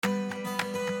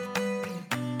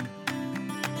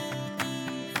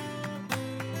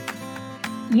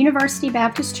University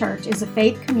Baptist Church is a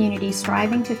faith community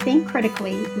striving to think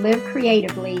critically, live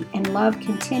creatively, and love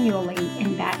continually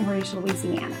in Baton Rouge,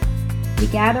 Louisiana. We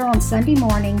gather on Sunday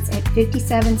mornings at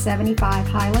 5775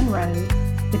 Highland Road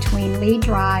between Lee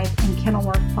Drive and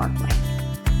Kenilworth Parkway.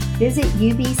 Visit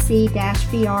ubc-br.org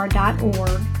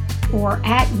or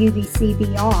at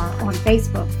ubcbr on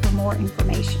Facebook for more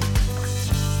information.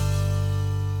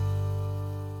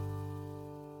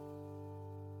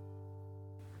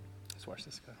 Let's watch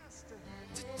this guy.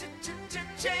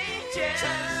 Changes,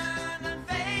 turn and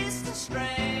face the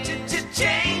strain.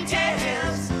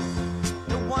 Changes,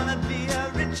 don't wanna be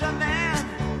a richer man.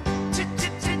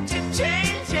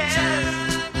 Changes,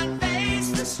 turn and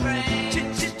face the strain.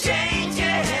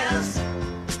 Changes,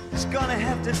 it's gonna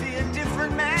have to be a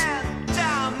different man.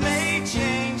 Time may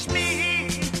change me,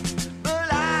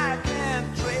 but I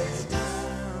can't trace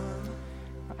time.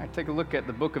 All right, take a look at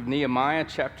the book of Nehemiah,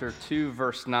 chapter 2,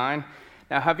 verse 9.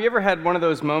 Now, have you ever had one of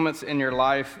those moments in your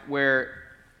life where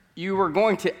you were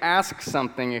going to ask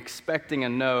something expecting a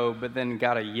no, but then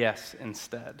got a yes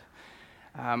instead?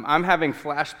 I'm having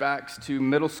flashbacks to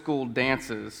middle school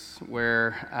dances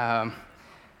where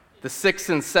the 6th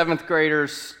and 7th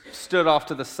graders stood off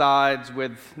to the sides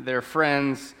with their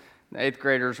friends. The 8th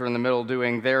graders were in the middle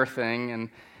doing their thing. And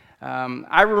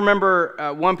I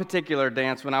remember one particular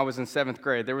dance when I was in 7th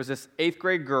grade. There was this 8th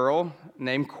grade girl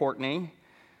named Courtney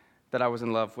that I was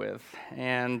in love with.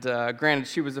 And granted,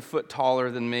 she was a foot taller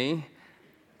than me,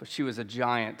 but she was a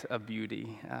giant of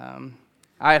beauty.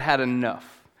 I had had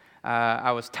enough.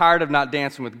 I was tired of not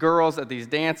dancing with girls at these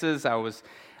dances. I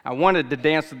wanted to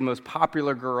dance with the most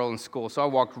popular girl in school. So I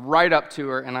walked right up to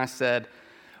her and I said,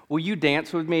 "Will you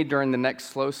dance with me during the next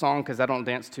slow song? Because I don't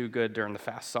dance too good during the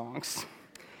fast songs."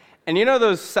 And you know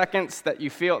those seconds that you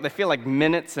feel, they feel like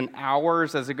minutes and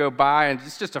hours as they go by, and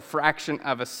it's just a fraction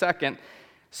of a second.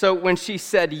 So when she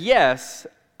said yes,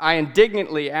 I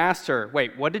indignantly asked her,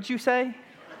 "Wait, what did you say?"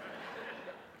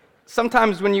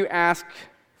 Sometimes when you ask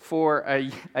for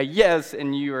a yes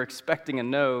and you are expecting a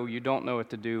no, you don't know what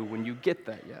to do when you get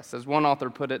that yes. As one author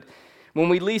put it, when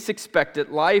we least expect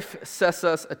it, life sets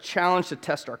us a challenge to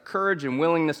test our courage and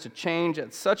willingness to change.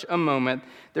 At such a moment,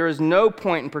 there is no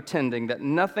point in pretending that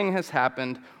nothing has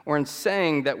happened or in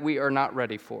saying that we are not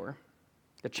ready for.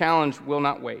 The challenge will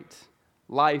not wait.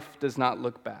 Life does not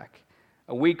look back.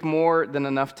 A week more than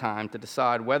enough time to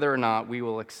decide whether or not we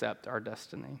will accept our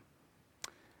destiny.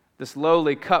 This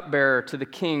lowly cupbearer to the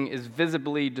king is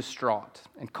visibly distraught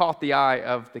and caught the eye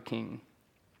of the king.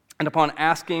 And upon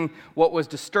asking what was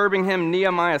disturbing him,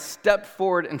 Nehemiah stepped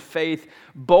forward in faith,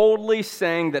 boldly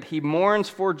saying that he mourns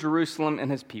for Jerusalem and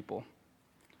his people.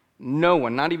 No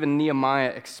one, not even Nehemiah,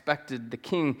 expected the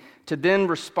king to then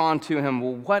respond to him,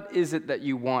 "Well, what is it that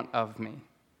you want of me?"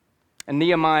 And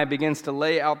Nehemiah begins to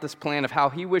lay out this plan of how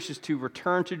he wishes to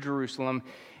return to Jerusalem,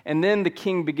 and then the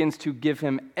king begins to give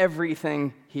him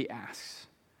everything he asks.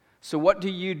 So what do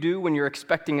you do when you're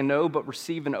expecting a no but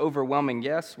receive an overwhelming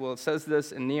yes? Well, it says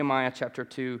this in Nehemiah chapter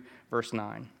 2, verse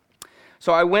 9.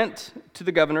 "So I went to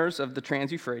the governors of the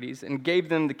Trans-Euphrates and gave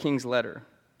them the king's letter.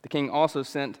 The king also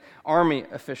sent army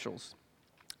officials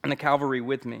and the cavalry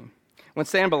with me. When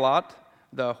Sanballat,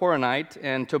 the Horonite,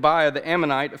 and Tobiah, the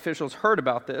Ammonite officials heard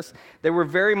about this, they were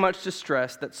very much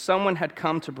distressed that someone had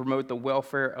come to promote the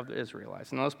welfare of the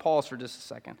Israelites." Now let's pause for just a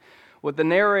second. What the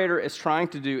narrator is trying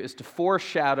to do is to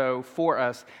foreshadow for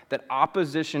us that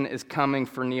opposition is coming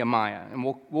for Nehemiah. And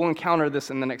we'll encounter this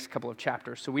in the next couple of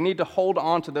chapters. So we need to hold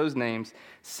on to those names,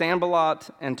 Sanballat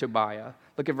and Tobiah.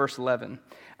 Look at verse 11.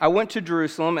 "I went to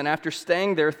Jerusalem, and after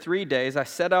staying there 3 days, I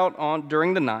set out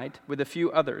during the night with a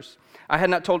few others. I had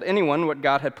not told anyone what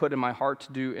God had put in my heart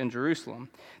to do in Jerusalem.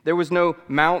 There was no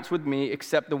mount with me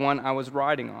except the one I was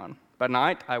riding on. By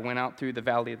night, I went out through the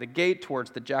valley of the gate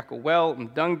towards the Jackal Well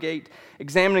and Dung Gate,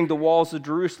 examining the walls of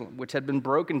Jerusalem, which had been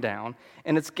broken down,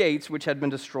 and its gates, which had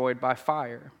been destroyed by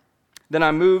fire. Then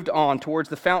I moved on towards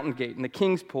the Fountain Gate and the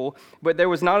King's Pool, but there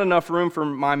was not enough room for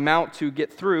my mount to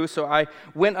get through, so I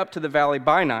went up to the valley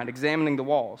by night, examining the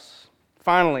walls.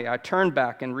 Finally, I turned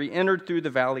back and re-entered through the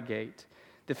valley gate.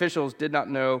 The officials did not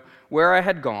know where I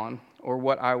had gone or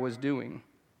what I was doing,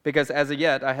 because as of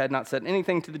yet I had not said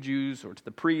anything to the Jews or to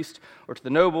the priests or to the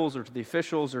nobles or to the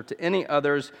officials or to any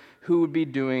others who would be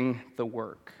doing the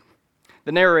work."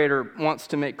 The narrator wants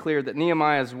to make clear that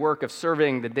Nehemiah's work of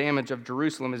surveying the damage of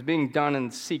Jerusalem is being done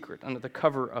in secret under the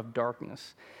cover of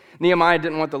darkness. Nehemiah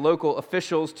didn't want the local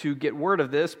officials to get word of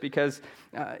this because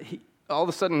all of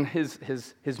a sudden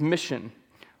his mission,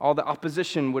 all the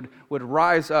opposition would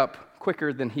rise up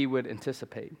quicker than he would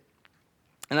anticipate.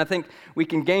 And I think we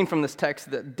can gain from this text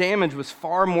that damage was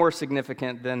far more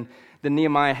significant than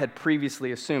Nehemiah had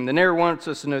previously assumed. The narrator wants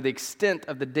us to know the extent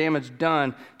of the damage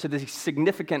done to the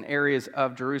significant areas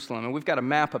of Jerusalem. And we've got a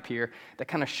map up here that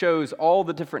kind of shows all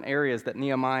the different areas that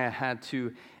Nehemiah had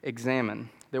to examine.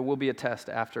 There will be a test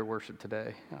after worship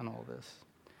today on all this.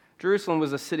 Jerusalem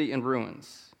was a city in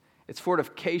ruins. Its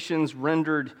fortifications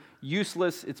rendered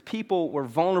useless. Its people were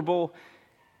vulnerable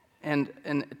and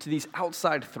to these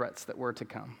outside threats that were to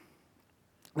come.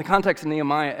 The context of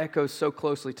Nehemiah echoes so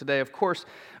closely today. Of course,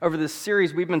 over this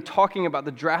series, we've been talking about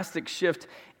the drastic shift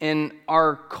in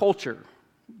our culture,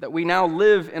 that we now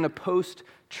live in a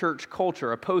post-church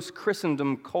culture, a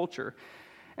post-Christendom culture.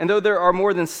 And though there are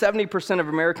more than 70% of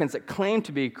Americans that claim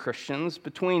to be Christians,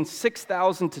 between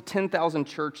 6,000 to 10,000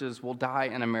 churches will die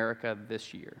in America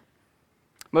this year.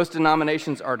 Most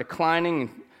denominations are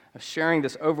declining, sharing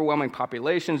this overwhelming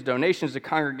population. Donations to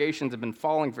congregations have been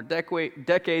falling for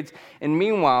decades. And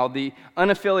meanwhile, the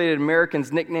unaffiliated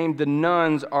Americans, nicknamed the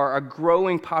nones, are a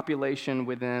growing population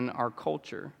within our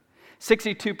culture.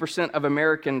 62% of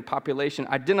American population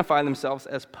identify themselves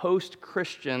as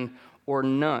post-Christian or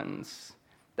nones.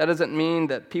 That doesn't mean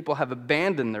that people have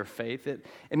abandoned their faith. It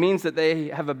means that they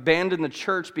have abandoned the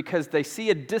church because they see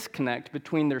a disconnect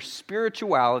between their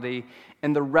spirituality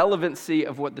and the relevancy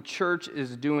of what the church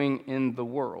is doing in the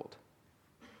world.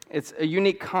 It's a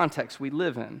unique context we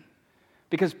live in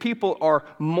because people are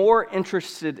more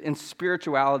interested in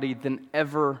spirituality than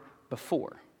ever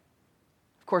before.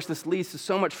 Of course, this leads to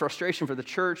so much frustration for the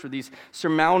church with these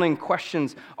surmounting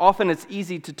questions. Often it's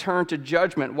easy to turn to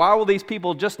judgment. Why will these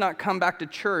people just not come back to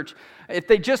church if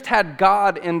they just had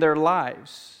God in their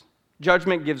lives?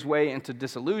 Judgment gives way into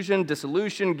disillusion.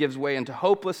 Disillusion gives way into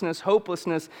hopelessness.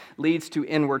 Hopelessness leads to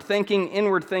inward thinking.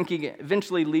 Inward thinking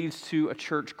eventually leads to a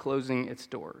church closing its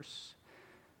doors.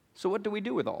 So what do we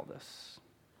do with all this?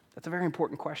 That's a very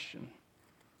important question.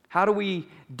 How do we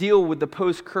deal with the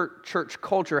post-church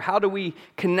culture? How do we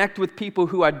connect with people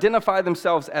who identify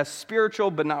themselves as spiritual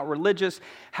but not religious?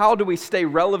 How do we stay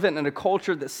relevant in a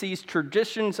culture that sees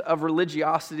traditions of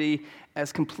religiosity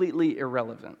as completely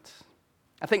irrelevant?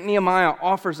 I think Nehemiah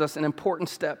offers us an important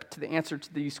step to the answer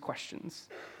to these questions.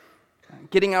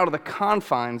 Getting out of the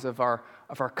confines of our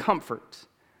comfort,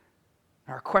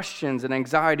 our questions and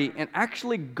anxiety, and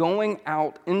actually going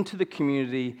out into the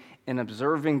community and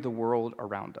observing the world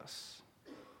around us.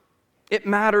 It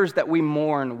matters that we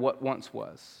mourn what once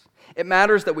was. It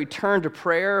matters that we turn to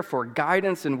prayer for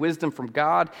guidance and wisdom from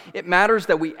God. It matters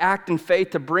that we act in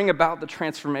faith to bring about the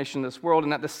transformation of this world.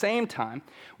 And at the same time,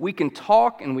 we can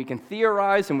talk and we can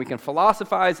theorize and we can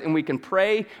philosophize and we can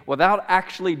pray without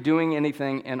actually doing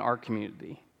anything in our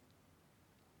community.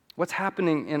 What's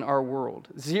happening in our world?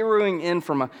 Zeroing in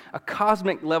from a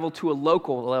cosmic level to a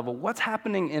local level. What's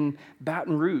happening in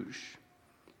Baton Rouge?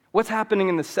 What's happening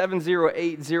in the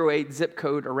 70808 zip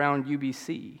code around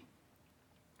UBC?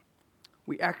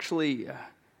 We actually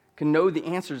can know the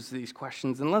answers to these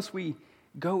questions unless we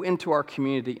go into our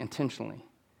community intentionally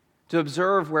to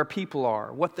observe where people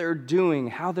are, what they're doing,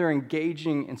 how they're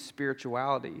engaging in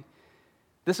spirituality.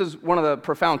 This is one of the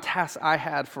profound tasks I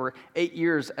had for 8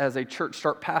 years as a church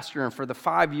start pastor, and for the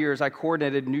 5 years I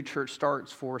coordinated new church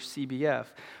starts for CBF.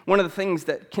 One of the things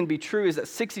that can be true is that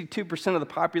 62% of the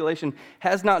population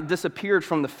has not disappeared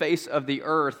from the face of the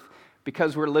earth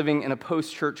because we're living in a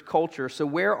post-church culture. So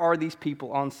where are these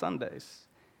people on Sundays?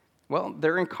 Well,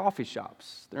 they're in coffee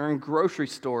shops, they're in grocery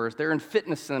stores, they're in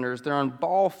fitness centers, they're on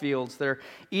ball fields, they're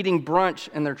eating brunch,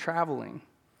 and they're traveling.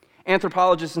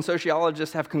 Anthropologists and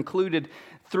sociologists have concluded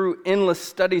through endless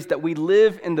studies that we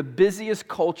live in the busiest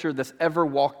culture that's ever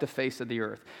walked the face of the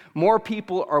earth. More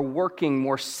people are working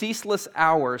more ceaseless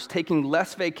hours, taking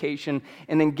less vacation,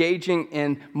 and engaging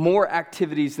in more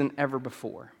activities than ever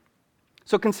before.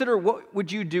 So consider, what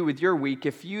would you do with your week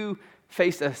if you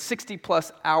faced a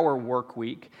 60-plus hour work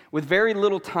week with very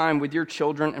little time with your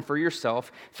children and for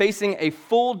yourself, facing a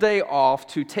full day off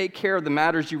to take care of the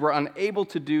matters you were unable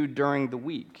to do during the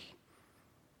week?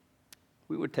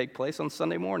 We would take place on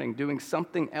Sunday morning doing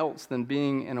something else than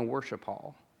being in a worship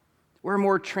hall. We're a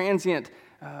more transient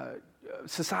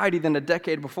society than a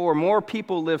decade before. More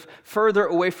people live further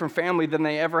away from family than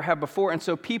they ever have before, and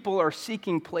so people are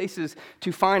seeking places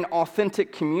to find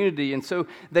authentic community, and so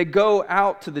they go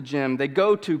out to the gym, they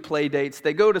go to play dates,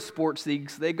 they go to sports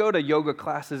leagues, they go to yoga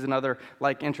classes and other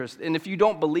like interests. And if you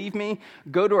don't believe me,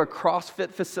 go to a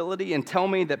CrossFit facility and tell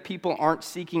me that people aren't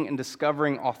seeking and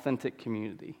discovering authentic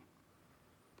community.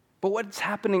 but what's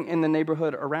happening in the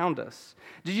neighborhood around us?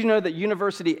 Did you know that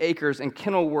University Acres and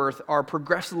Kenilworth are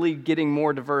progressively getting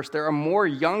more diverse? There are more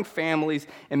young families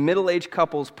and middle-aged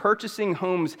couples purchasing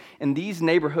homes in these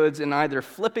neighborhoods and either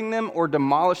flipping them or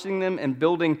demolishing them and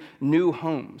building new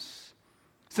homes.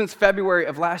 Since February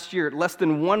of last year, less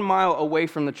than 1 mile away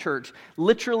from the church,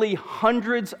 literally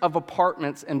hundreds of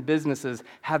apartments and businesses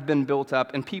have been built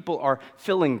up, and people are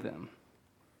filling them.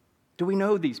 Do we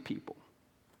know these people?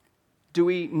 Do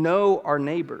we know our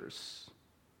neighbors?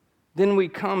 Then we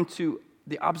come to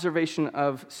the observation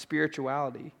of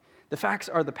spirituality. The facts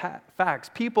are the facts.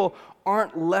 People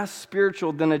aren't less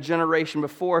spiritual than a generation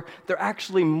before. They're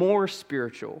actually more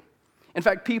spiritual. In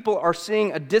fact, people are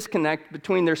seeing a disconnect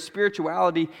between their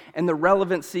spirituality and the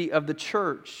relevancy of the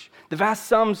church. The vast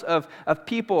sums of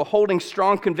people holding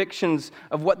strong convictions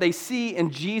of what they see in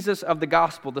Jesus of the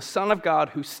gospel, the Son of God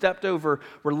who stepped over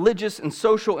religious and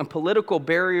social and political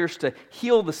barriers to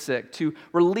heal the sick, to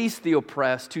release the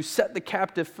oppressed, to set the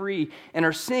captive free, and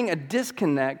are seeing a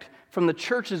disconnect from the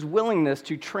church's willingness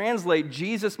to translate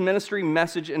Jesus' ministry,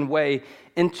 message, and way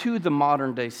into the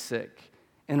modern-day sick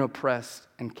and oppressed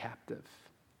and captive.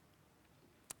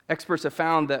 Experts have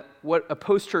found that what a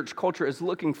post-church culture is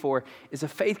looking for is a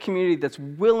faith community that's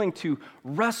willing to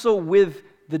wrestle with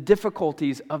the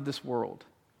difficulties of this world,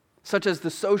 such as the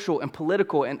social and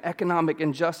political and economic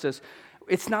injustice.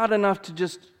 It's not enough to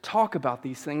just talk about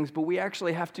these things, but we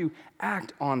actually have to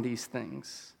act on these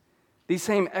things. These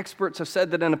same experts have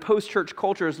said that in a post-church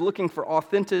culture is looking for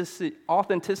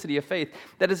authenticity of faith.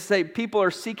 That is to say, people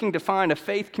are seeking to find a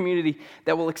faith community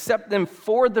that will accept them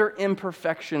for their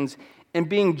imperfections and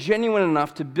being genuine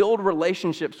enough to build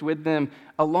relationships with them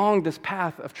along this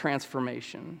path of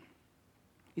transformation.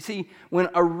 You see, when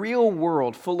a real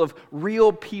world full of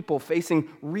real people facing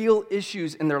real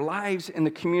issues in their lives and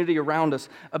the community around us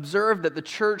observe that the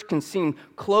church can seem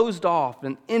closed off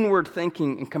and inward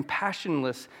thinking and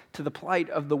compassionless to the plight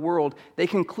of the world, they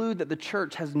conclude that the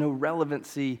church has no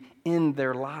relevancy in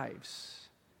their lives.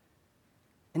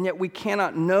 And yet we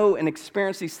cannot know and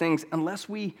experience these things unless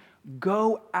we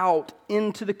go out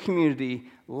into the community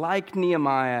like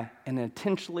Nehemiah and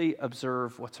intentionally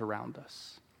observe what's around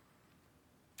us.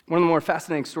 One of the more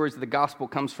fascinating stories of the gospel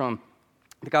comes from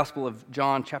the Gospel of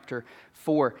John, chapter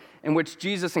 4, in which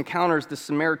Jesus encounters the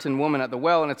Samaritan woman at the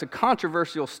well. And it's a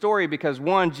controversial story because,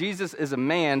 one, Jesus is a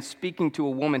man speaking to a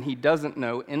woman he doesn't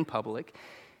know in public.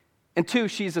 And two,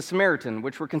 she's a Samaritan,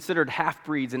 which were considered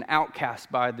half-breeds and outcasts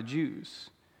by the Jews.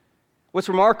 What's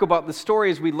remarkable about the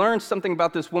story is we learn something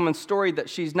about this woman's story, that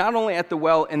she's not only at the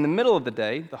well in the middle of the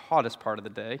day, the hottest part of the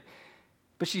day,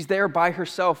 but she's there by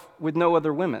herself with no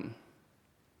other women.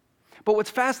 But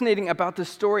what's fascinating about this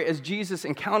story as Jesus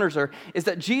encounters her is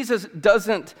that Jesus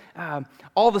doesn't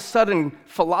all of a sudden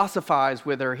philosophize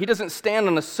with her. He doesn't stand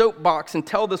on a soapbox and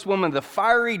tell this woman the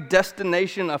fiery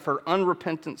destination of her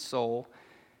unrepentant soul.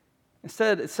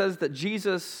 Instead, it says that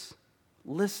Jesus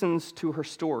listens to her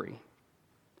story.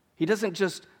 He doesn't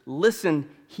just listen,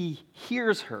 he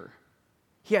hears her.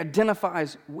 He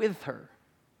identifies with her.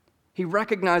 He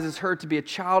recognizes her to be a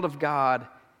child of God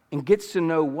and gets to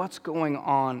know what's going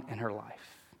on in her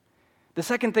life. The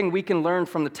second thing we can learn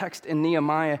from the text in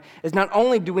Nehemiah is not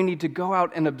only do we need to go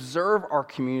out and observe our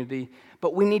community,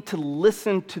 but we need to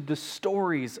listen to the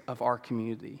stories of our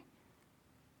community.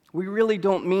 We really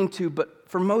don't mean to, but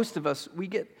for most of us, we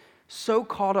get so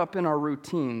caught up in our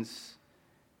routines.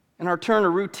 In our turn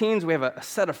of routines, we have a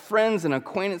set of friends and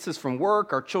acquaintances from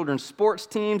work, our children's sports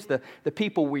teams, the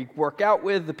people we work out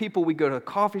with, the people we go to the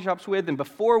coffee shops with, and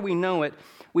before we know it,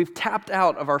 we've tapped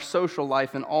out of our social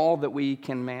life and all that we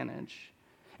can manage.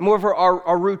 And moreover,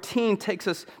 our routine takes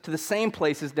us to the same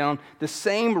places, down the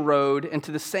same road, and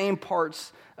to the same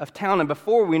parts of town, and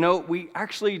before we know it, we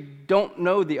actually don't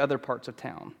know the other parts of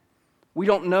town. We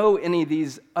don't know any of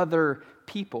these other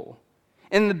people.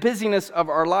 In the busyness of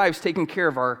our lives, taking care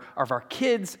of our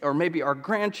kids or maybe our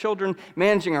grandchildren,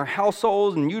 managing our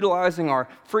households and utilizing our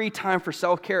free time for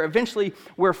self-care, eventually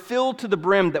we're filled to the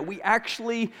brim that we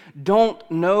actually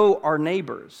don't know our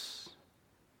neighbors.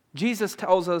 Jesus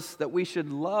tells us that we should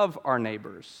love our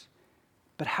neighbors.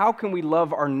 But how can we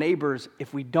love our neighbors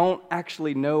if we don't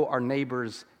actually know our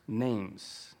neighbors'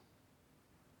 names?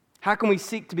 How can we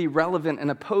seek to be relevant in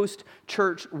a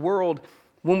post-church world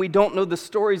when we don't know the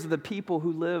stories of the people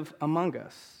who live among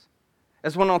us?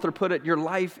 As one author put it, your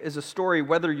life is a story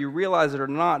whether you realize it or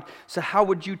not. So how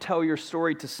would you tell your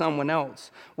story to someone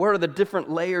else? What are the different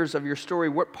layers of your story?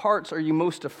 What parts are you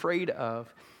most afraid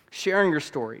of? Sharing your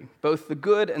story, both the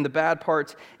good and the bad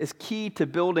parts, is key to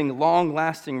building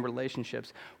long-lasting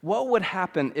relationships. What would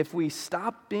happen if we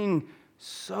stopped being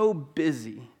so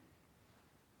busy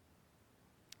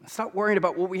Stop worrying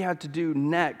about what we had to do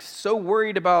next. So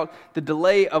worried about the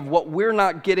delay of what we're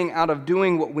not getting out of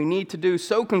doing what we need to do.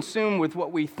 So consumed with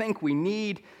what we think we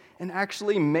need, and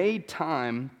actually made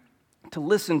time to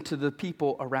listen to the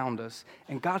people around us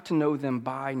and got to know them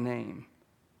by name.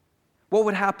 What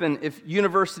would happen if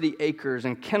University Acres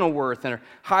and Kenilworth and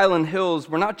Highland Hills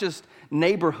were not just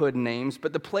neighborhood names,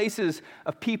 but the places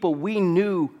of people we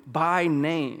knew by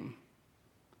name?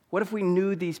 What if we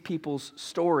knew these people's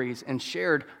stories and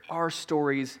shared our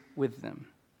stories with them?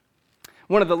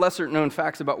 One of the lesser-known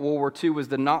facts about World War II was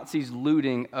the Nazis'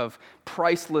 looting of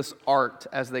priceless art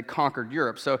as they conquered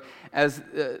Europe. So as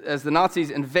the Nazis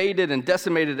invaded and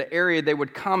decimated an area, they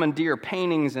would commandeer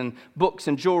paintings and books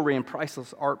and jewelry and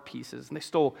priceless art pieces. And they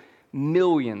stole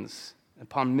millions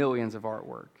upon millions of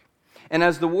artwork. And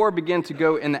as the war began to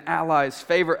go in the Allies'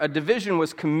 favor, a division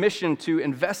was commissioned to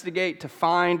investigate, to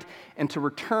find, and to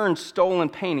return stolen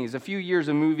paintings. A few years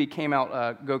a movie came out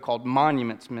ago called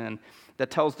Monuments Men that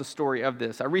tells the story of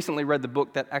this. I recently read the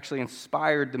book that actually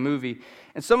inspired the movie.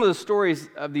 And some of the stories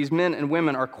of these men and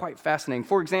women are quite fascinating.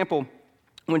 For example,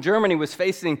 when Germany was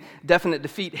facing definite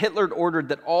defeat, Hitler ordered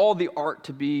that all the art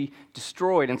to be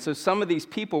destroyed. And so some of these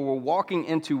people were walking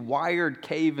into wired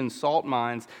cave and salt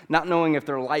mines, not knowing if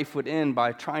their life would end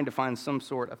by trying to find some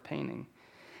sort of painting.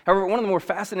 However, one of the more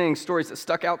fascinating stories that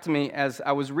stuck out to me as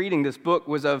I was reading this book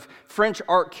was of French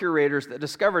art curators that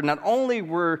discovered not only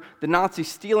were the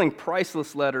Nazis stealing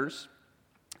priceless letters,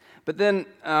 but then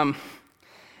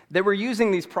they were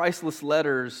using these priceless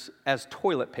letters as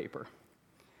toilet paper.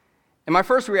 And my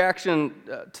first reaction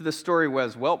to this story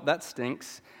was, well, that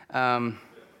stinks. Glad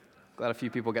a few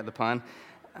people get the pun.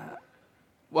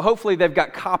 Well, hopefully they've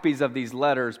got copies of these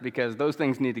letters because those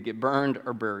things need to get burned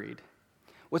or buried.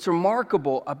 What's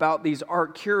remarkable about these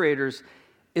art curators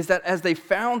is that as they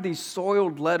found these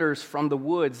soiled letters from the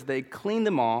woods, they cleaned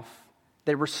them off,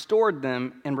 they restored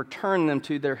them, and returned them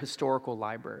to their historical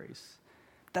libraries.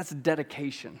 That's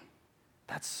dedication.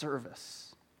 That's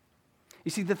service.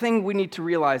 You see, the thing we need to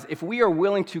realize, if we are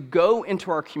willing to go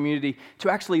into our community to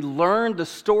actually learn the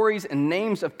stories and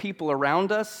names of people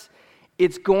around us,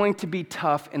 it's going to be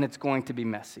tough and it's going to be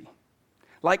messy.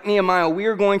 Like Nehemiah, we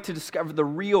are going to discover the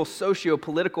real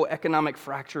socio-political economic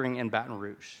fracturing in Baton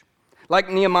Rouge.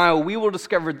 Like Nehemiah, we will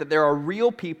discover that there are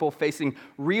real people facing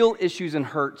real issues and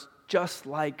hurts just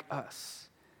like us.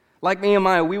 Like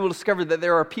Nehemiah, we will discover that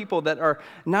there are people that are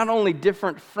not only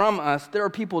different from us, there are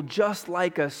people just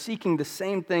like us seeking the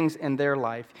same things in their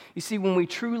life. You see, when we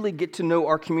truly get to know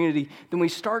our community, then we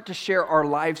start to share our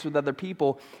lives with other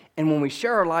people. And when we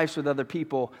share our lives with other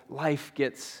people, life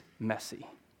gets messy.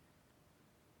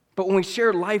 But when we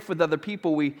share life with other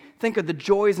people, we think of the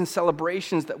joys and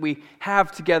celebrations that we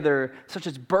have together, such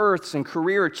as births and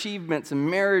career achievements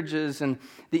and marriages and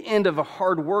the end of a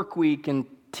hard work week and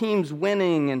teams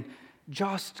winning and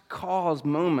just cause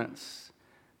moments.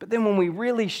 But then when we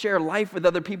really share life with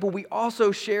other people, we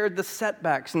also share the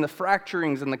setbacks and the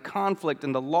fracturings and the conflict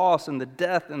and the loss and the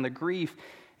death and the grief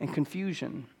and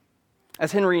confusion.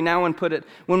 As Henry Nouwen put it,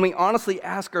 when we honestly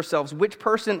ask ourselves which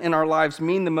person in our lives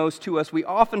mean the most to us, we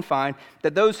often find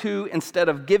that those who, instead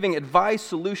of giving advice,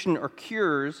 solution, or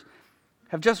cures,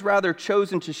 have just rather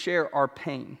chosen to share our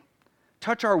pain,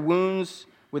 touch our wounds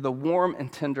with a warm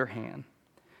and tender hand.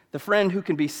 The friend who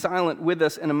can be silent with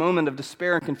us in a moment of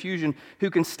despair and confusion, who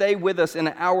can stay with us in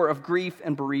an hour of grief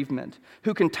and bereavement,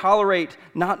 who can tolerate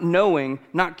not knowing,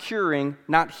 not curing,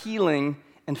 not healing,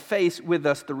 and face with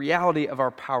us the reality of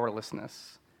our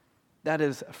powerlessness. That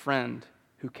is a friend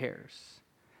who cares.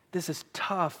 This is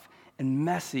tough and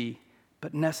messy,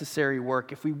 but necessary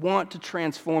work. If we want to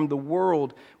transform the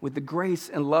world with the grace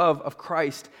and love of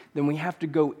Christ, then we have to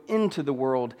go into the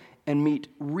world and meet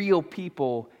real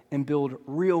people and build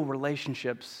real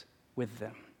relationships with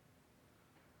them.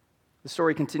 The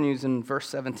story continues in verse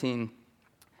 17. And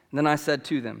then I said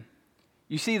to them,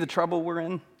 "You see the trouble we're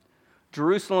in?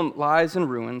 Jerusalem lies in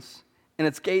ruins, and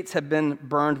its gates have been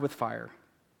burned with fire.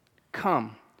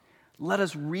 Come, let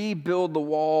us rebuild the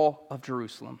wall of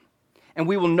Jerusalem, and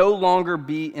we will no longer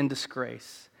be in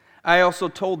disgrace." I also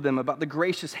told them about the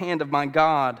gracious hand of my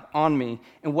God on me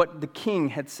and what the king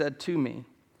had said to me.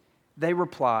 They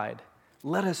replied,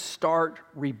 "Let us start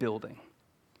rebuilding."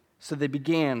 So they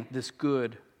began this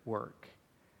good work.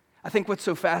 I think what's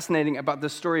so fascinating about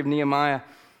this story of Nehemiah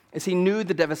is he knew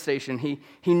the devastation. He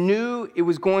knew it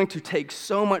was going to take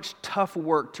so much tough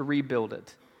work to rebuild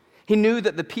it. He knew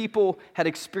that the people had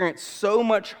experienced so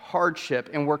much hardship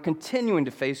and were continuing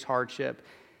to face hardship,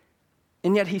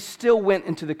 and yet he still went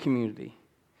into the community.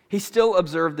 He still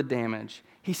observed the damage.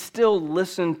 He still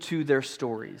listened to their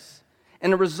stories.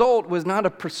 And the result was not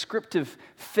a prescriptive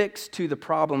fix to the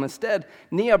problem. Instead,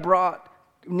 Nehemiah brought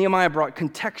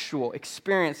contextual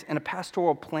experience and a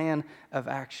pastoral plan of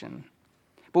action.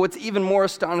 But what's even more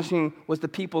astonishing was the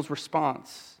people's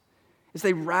response. Is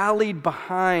they rallied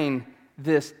behind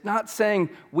this, not saying,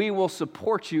 we will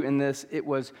support you in this. It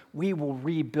was, we will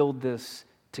rebuild this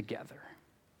together.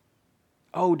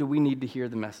 Oh, do we need to hear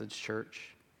the message, church?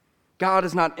 God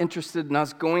is not interested in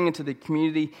us going into the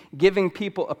community, giving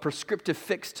people a prescriptive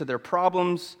fix to their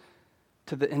problems,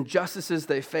 to the injustices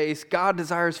they face. God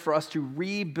desires for us to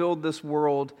rebuild this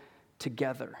world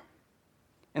together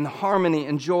in the harmony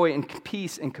and joy and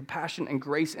peace and compassion and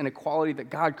grace and equality that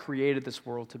God created this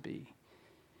world to be.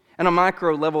 On a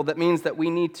micro level, that means that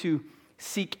we need to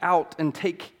seek out and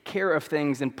take care of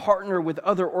things and partner with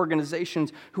other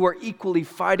organizations who are equally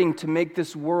fighting to make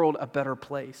this world a better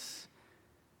place.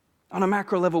 On a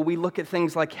macro level, we look at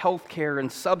things like healthcare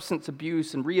and substance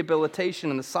abuse and rehabilitation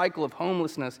and the cycle of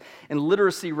homelessness and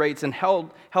literacy rates and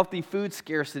healthy food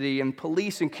scarcity and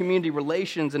police and community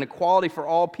relations and equality for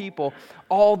all people.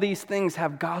 All these things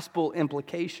have gospel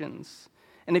implications.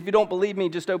 And if you don't believe me,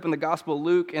 just open the Gospel of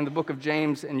Luke and the book of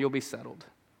James and you'll be settled.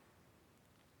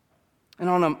 And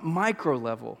on a micro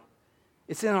level,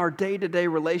 it's in our day-to-day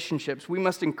relationships. We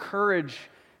must encourage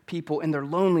people in their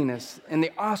loneliness and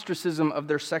the ostracism of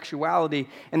their sexuality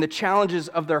and the challenges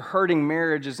of their hurting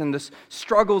marriages and the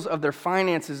struggles of their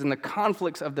finances and the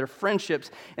conflicts of their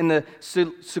friendships and the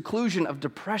seclusion of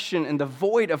depression and the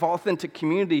void of authentic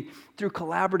community through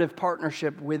collaborative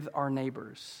partnership with our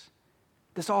neighbors.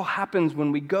 This all happens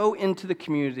when we go into the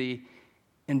community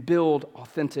and build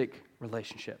authentic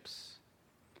relationships,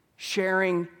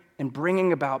 sharing and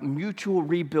bringing about mutual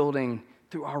rebuilding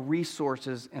through our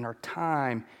resources and our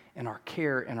time and our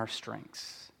care and our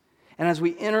strengths. And as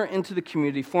we enter into the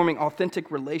community, forming authentic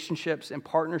relationships and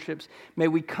partnerships, may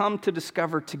we come to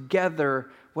discover together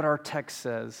what our text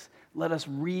says. Let us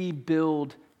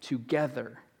rebuild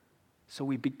together. So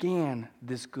we began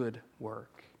this good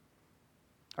work.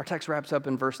 Our text wraps up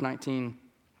in verse 19.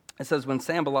 It says, when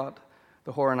Sanballat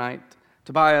the Horonite,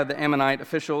 Tobiah the Ammonite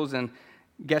officials, and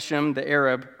Geshem the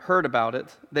Arab heard about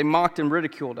it, they mocked and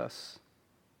ridiculed us.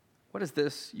 What is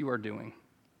this you are doing?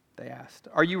 They asked.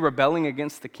 Are you rebelling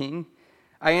against the king?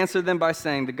 I answered them by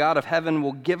saying, the God of heaven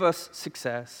will give us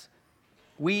success.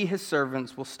 We, his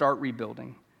servants, will start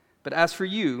rebuilding. But as for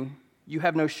you, you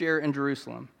have no share in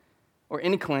Jerusalem or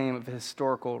any claim of a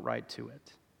historical right to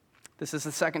it. This is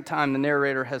the second time the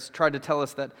narrator has tried to tell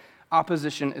us that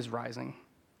opposition is rising.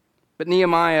 But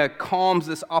Nehemiah calms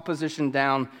this opposition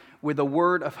down with a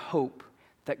word of hope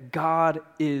that God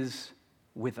is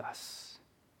with us.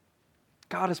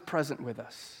 God is present with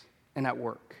us and at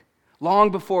work.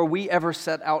 Long before we ever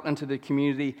set out into the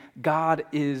community, God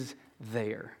is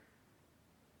there.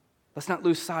 Let's not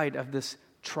lose sight of this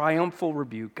triumphal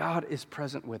rebuke. God is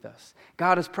present with us.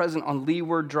 God is present on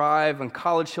Leeward Drive, on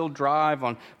College Hill Drive,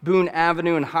 on Boone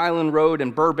Avenue and Highland Road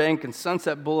and Burbank and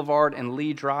Sunset Boulevard and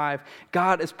Lee Drive.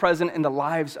 God is present in the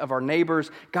lives of our neighbors.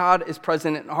 God is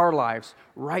present in our lives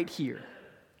right here.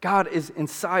 God is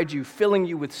inside you, filling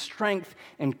you with strength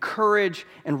and courage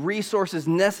and resources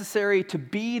necessary to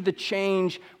be the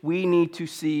change we need to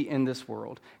see in this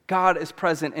world. God is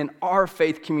present in our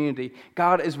faith community.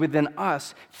 God is within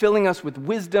us, filling us with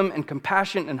wisdom and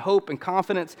compassion and hope and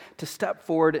confidence to step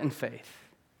forward in faith.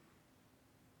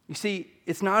 You see,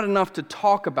 it's not enough to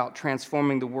talk about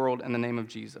transforming the world in the name of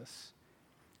Jesus.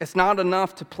 It's not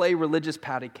enough to play religious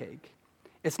patty cake.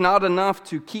 It's not enough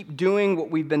to keep doing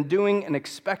what we've been doing and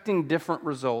expecting different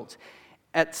results.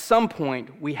 At some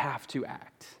point, we have to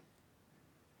act.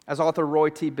 As author Roy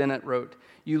T. Bennett wrote,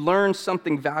 you learn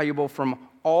something valuable from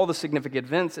all the significant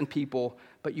events and people,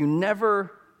 but you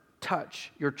never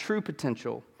touch your true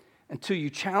potential until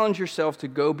you challenge yourself to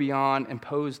go beyond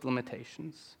imposed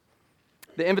limitations.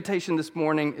 The invitation this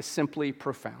morning is simply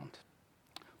profound.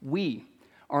 We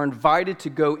are invited to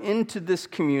go into this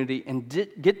community and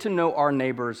get to know our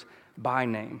neighbors by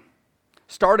name.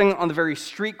 Starting on the very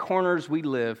street corners we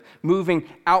live, moving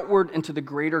outward into the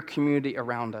greater community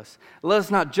around us. Let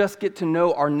us not just get to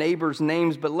know our neighbors'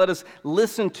 names, but let us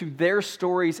listen to their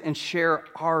stories and share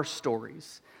our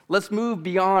stories. Let's move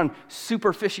beyond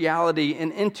superficiality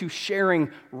and into sharing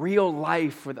real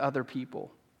life with other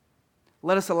people.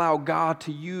 Let us allow God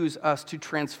to use us to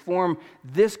transform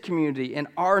this community and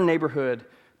our neighborhood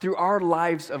through our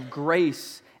lives of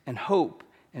grace and hope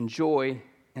and joy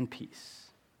and peace.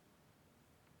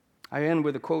 I end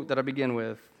with a quote that I begin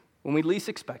with. When we least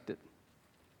expect it,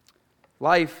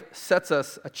 life sets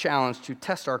us a challenge to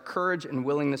test our courage and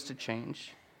willingness to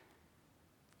change.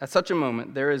 At such a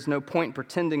moment, there is no point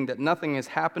pretending that nothing is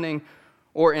happening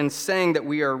or in saying that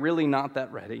we are really not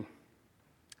that ready.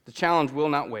 The challenge will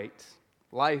not wait.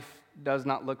 Life does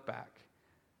not look back.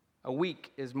 A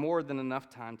week is more than enough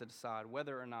time to decide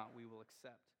whether or not we will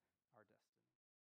accept